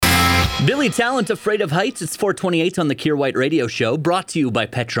Billy Talent, Afraid of Heights. It's 428 on the Kier White Radio Show, brought to you by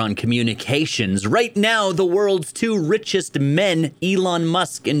Petron Communications. Right now, the world's two richest men, Elon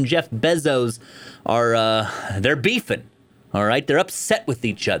Musk and Jeff Bezos, they're beefing. All right, they're upset with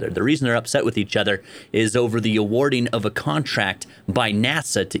each other. The reason they're upset with each other is over the awarding of a contract by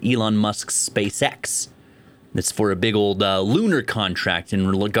NASA to Elon Musk's SpaceX. It's for a big old lunar contract in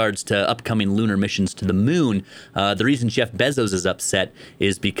regards to upcoming lunar missions to the moon. The reason Jeff Bezos is upset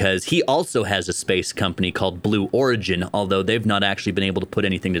is because he also has a space company called Blue Origin, although they've not actually been able to put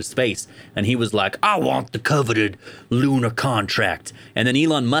anything to space. And he was like, I want the coveted lunar contract. And then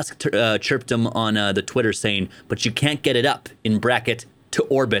Elon Musk chirped him on the Twitter saying, but you can't get it up, in bracket, to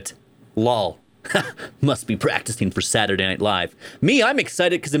orbit, lol. Must be practicing for Saturday Night Live. Me, I'm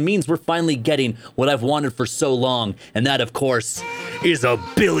excited because it means we're finally getting what I've wanted for so long, and that, of course, is a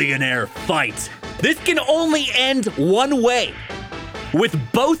billionaire fight. This can only end one way, with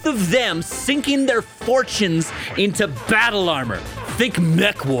both of them sinking their fortunes into battle armor. Think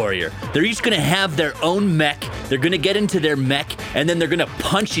Mech Warrior. They're each going to have their own mech. They're going to get into their mech, and then they're going to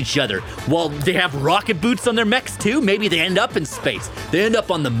punch each other. While they have rocket boots on their mechs, too. Maybe they end up in space. They end up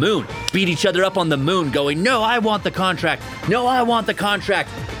on the moon. Beat each other up on the moon, going, no, I want the contract. No, I want the contract.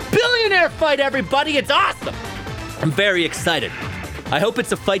 Billionaire fight, everybody. It's awesome. I'm very excited. I hope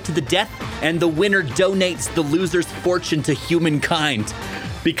it's a fight to the death, and the winner donates the loser's fortune to humankind.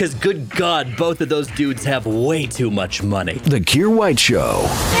 Because, good God, both of those dudes have way too much money. The Kier White Show.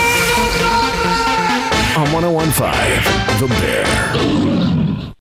 On 101.5, The Bear.